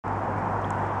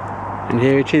And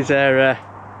here it is, a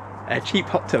cheap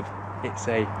hot tub. It's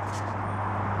a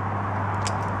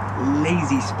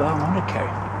Lazy Spar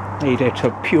Monaco. Made out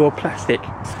of pure plastic.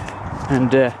 And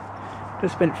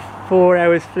just spent 4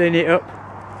 hours filling it up.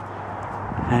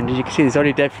 And as you can see, there's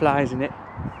already dead flies in it.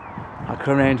 I'll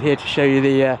come around here to show you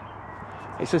the...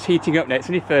 it's just heating up now. It's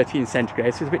only 13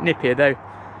 centigrade, so it's a bit nippier though.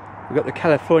 We've got the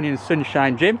Californian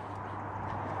Sunshine Gym.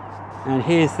 And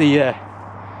here's the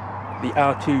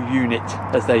R2 unit,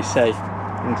 as they say.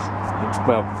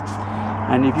 Well,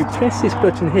 and if you press this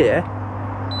button here,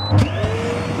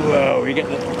 whoa, you get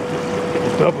the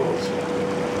bubbles.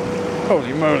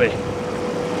 Holy moly!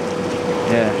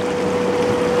 Yeah,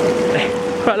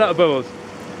 quite a lot of bubbles.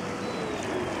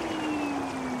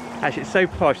 Actually, it's so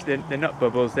posh. They're not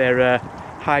bubbles. They're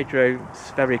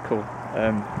hydrospherical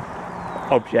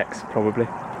objects, probably.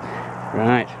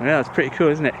 Right. Well, that's pretty cool,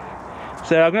 isn't it?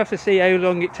 So I'm going to have to see how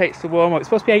long it takes to warm up. It's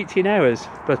supposed to be 18 hours,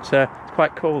 but it's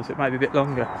quite cold, so it might be a bit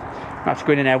longer. We'll have to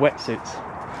go in our wetsuits.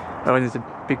 Oh, and there's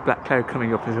a big black cloud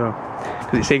coming up as well,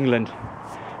 because it's England.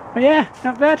 But yeah,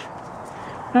 not bad.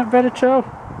 Not bad at all.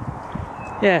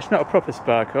 Yeah, it's not a proper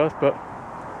spar course, but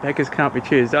beggars can't be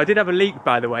choosers. I did have a leak,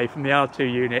 by the way, from the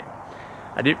R2 unit.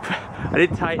 I didn't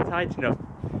tie it tight enough,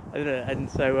 and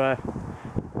so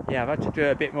yeah, I've had to do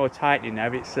a bit more tightening now.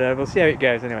 But it's we'll see how it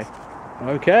goes anyway.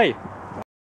 Okay.